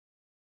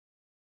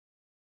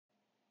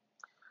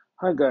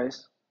Hi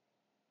guys,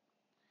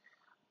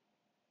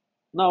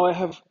 now I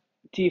have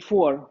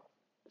T4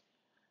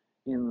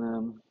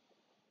 in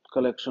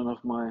collection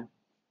of my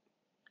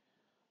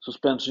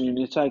suspension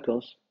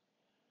unicycles.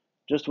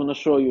 Just want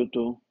to show you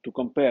to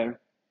compare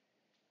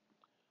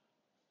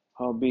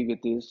how big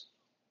it is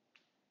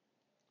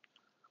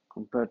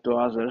compared to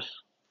others.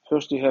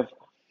 First you have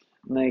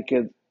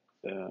naked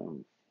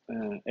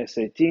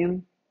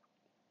S18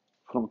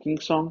 from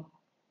Kingsong,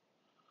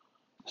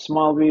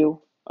 small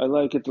wheel. I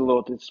like it a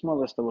lot. It's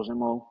smallest of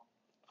them all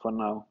for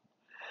now.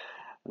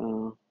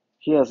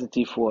 Here's a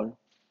T4.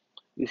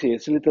 You see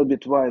it's a little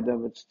bit wider,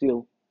 but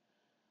still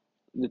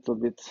a little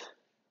bit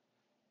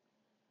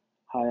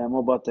higher.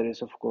 More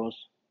batteries, of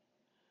course.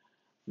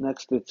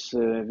 Next it's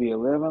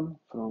V11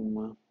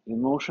 from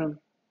Inmotion.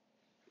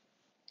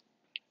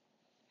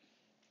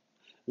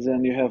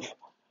 Then you have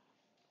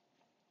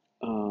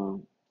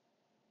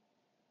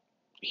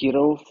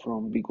Hero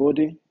from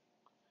Begode,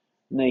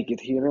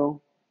 naked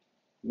Hero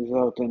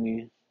without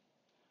any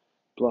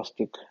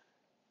plastic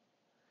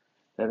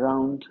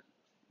around.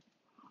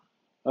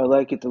 I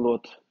like it a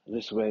lot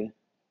this way.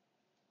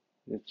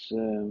 It's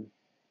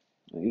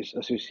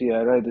as you see,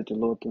 I ride it a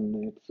lot,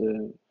 and it's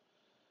a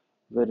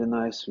very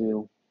nice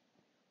wheel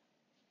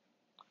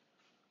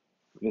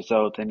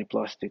without any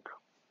plastic.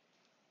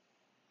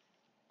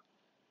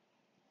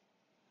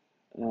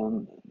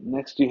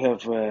 Next you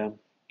have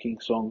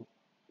Kingsong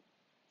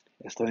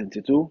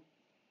S22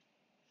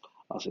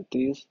 as it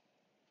is.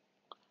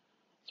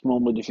 Small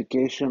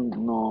modification,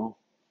 no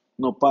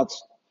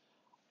pads.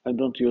 I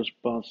don't use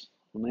pads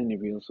on any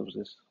wheels of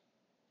this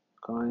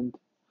kind.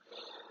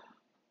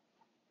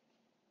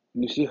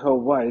 You see how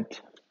wide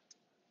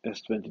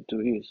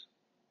S22 is.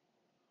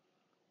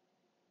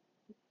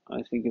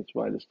 I think it's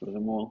widest of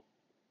them all.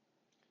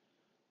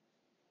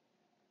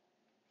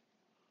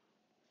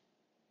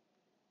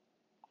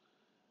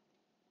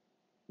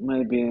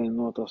 Maybe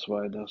not as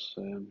wide as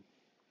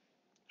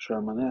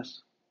Sherman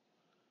S,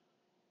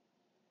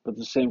 but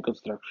the same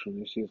construction.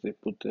 You see, they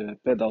put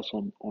pedals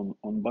on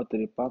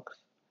battery packs,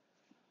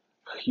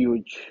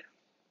 huge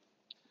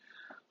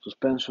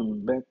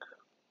suspension back.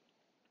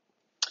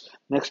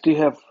 Next, you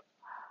have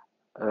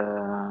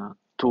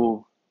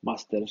two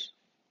Masters.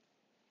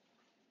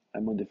 I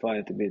modify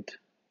it a bit.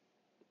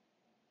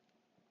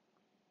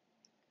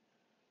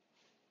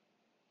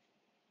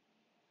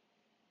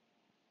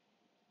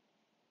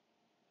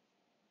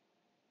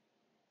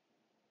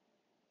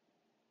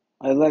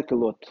 I like a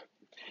lot.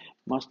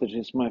 Masters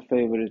is my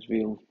favorite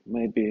wheel,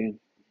 maybe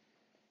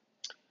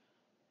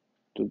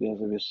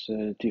together with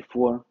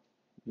T4,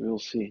 we'll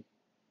see.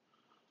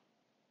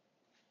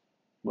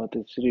 But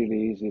it's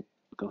really easy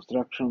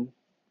construction,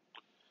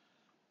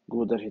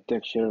 good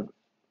architecture,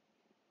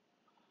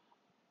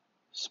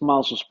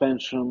 small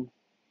suspension.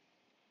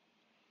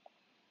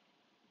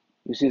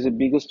 You see the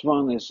biggest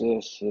one is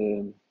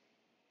S20,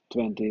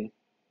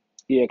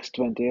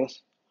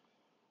 EX20S.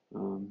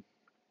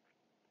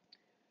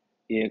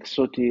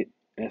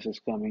 EX30S is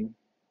coming.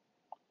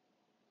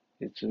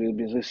 It will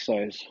be this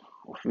size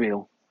of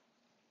wheel.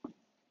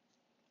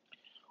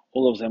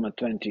 All of them are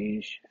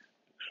 20-inch,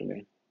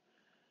 actually.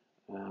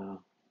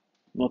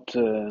 Not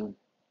T4.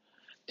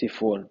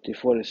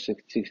 T4 is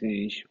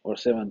 16-inch or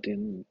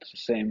 17. It's the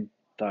same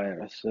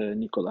tire as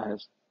Nikola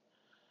has.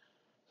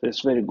 So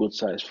it's very good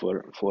size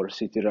for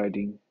city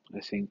riding, I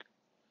think.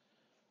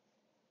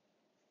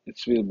 It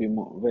will be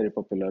very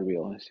popular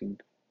wheel, I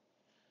think.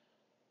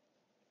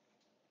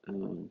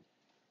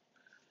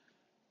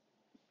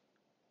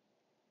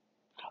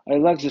 I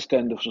like this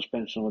kind of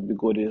suspension what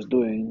Begode is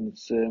doing.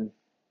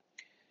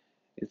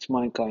 It's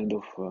my kind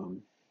of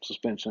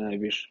suspension I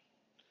wish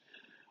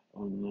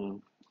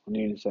on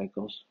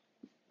unicycles.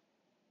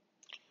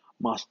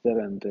 Master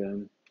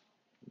and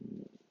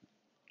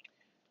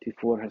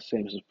T4 has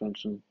same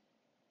suspension.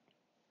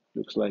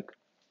 Looks like.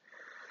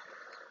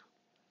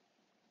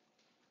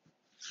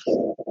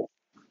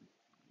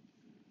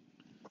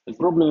 The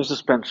problem with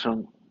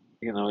suspension,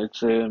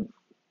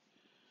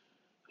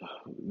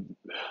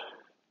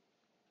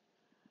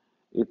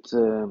 it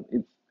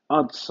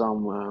adds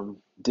some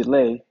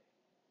delay.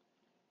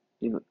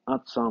 It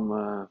adds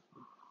some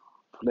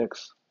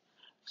flex,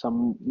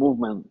 some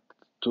movement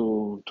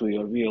to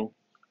your wheel.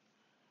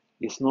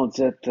 It's not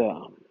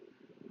that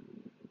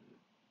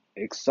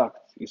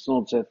exact. It's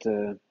not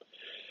that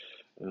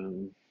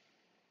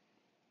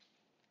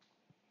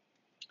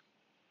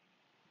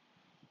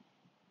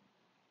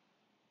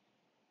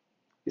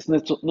it's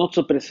not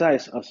so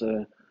precise as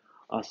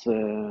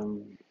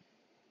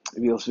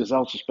wheels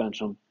without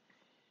suspension.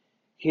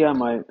 Here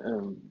my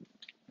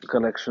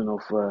collection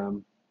of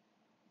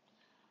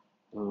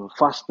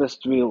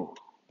fastest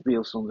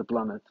wheels on the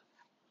planet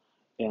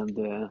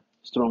and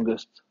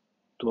strongest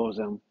two of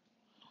them.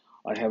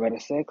 I have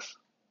RSX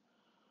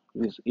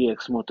with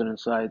EX motor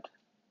inside,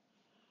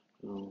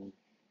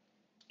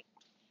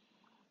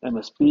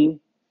 MSP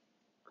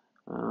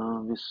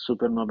with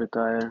super knobby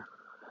tire.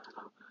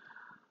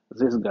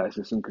 This guy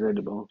is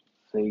incredible.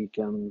 They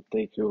can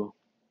take you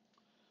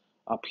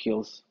up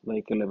hills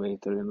like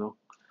elevator, you know.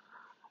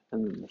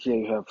 And here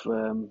you have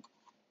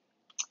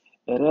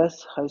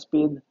RS high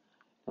speed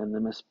and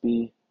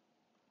MSP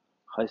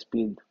high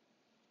speed.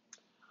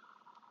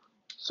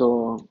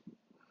 So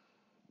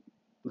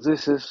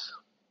this is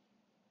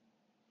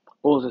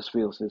all these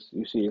wheels is,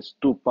 you see, it's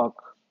two-pack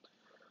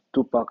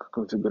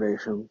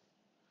configuration,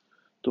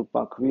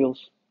 two-pack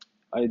wheels.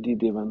 I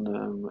did even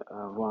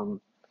one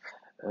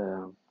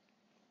uh,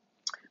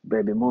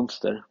 baby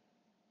monster.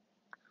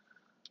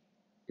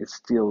 It's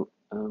still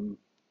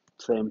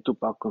same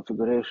two-pack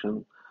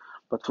configuration,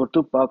 but for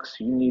two packs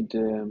you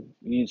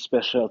need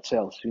special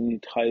cells. You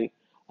need high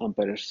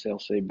amperage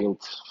cells. They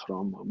built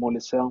from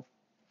molycell.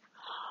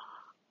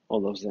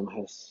 All of them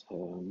has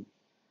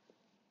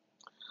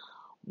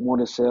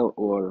molycell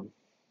or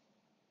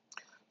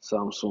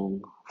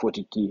Samsung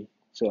 40T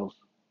cells.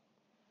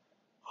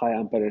 High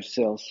amperage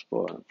cells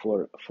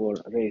for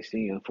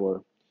racing and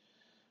for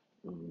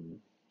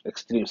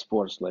extreme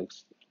sports like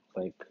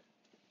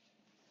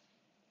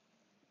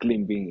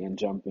climbing and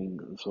jumping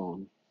and so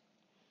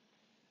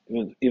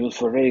on. Even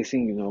for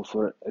racing, you know,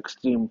 for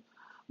extreme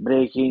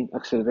braking,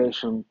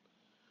 acceleration,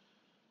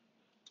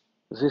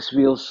 these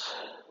wheels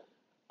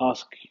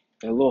ask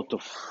a lot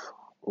of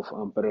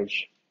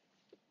amperage.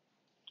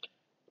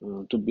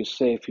 To be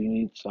safe, you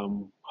need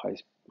some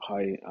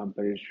high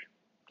amperage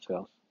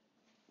cells.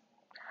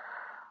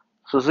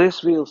 So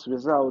these wheels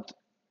without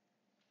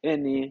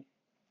any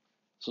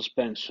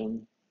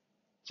suspension,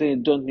 they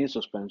don't need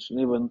suspension.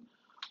 Even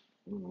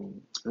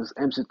this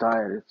MC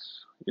tire,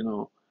 it's, you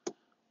know,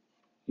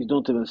 you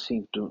don't even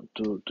think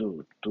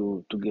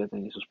to get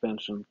any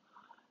suspension.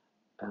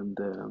 And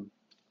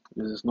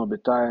with this knobby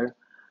tire,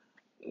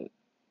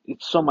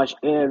 it's so much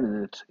air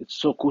in it. It's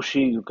so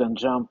cushy. You can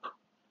jump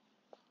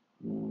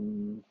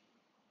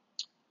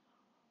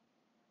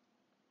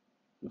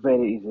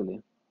very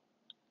easily.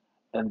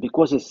 And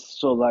because it's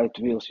so light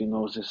wheels, you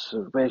know, this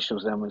ratio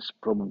of them is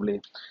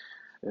probably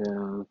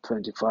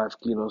 25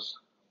 kilos.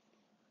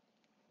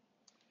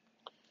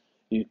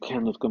 You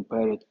cannot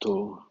compare it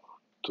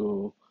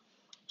to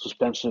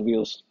suspension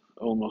wheels,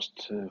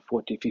 almost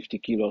 40, 50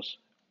 kilos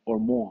or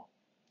more.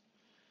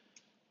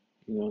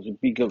 You know, the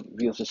bigger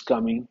wheels is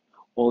coming,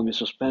 all with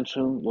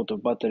suspension, lot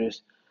of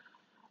batteries.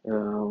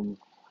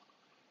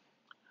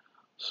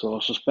 So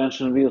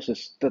suspension wheels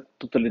is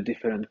totally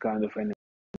different kind of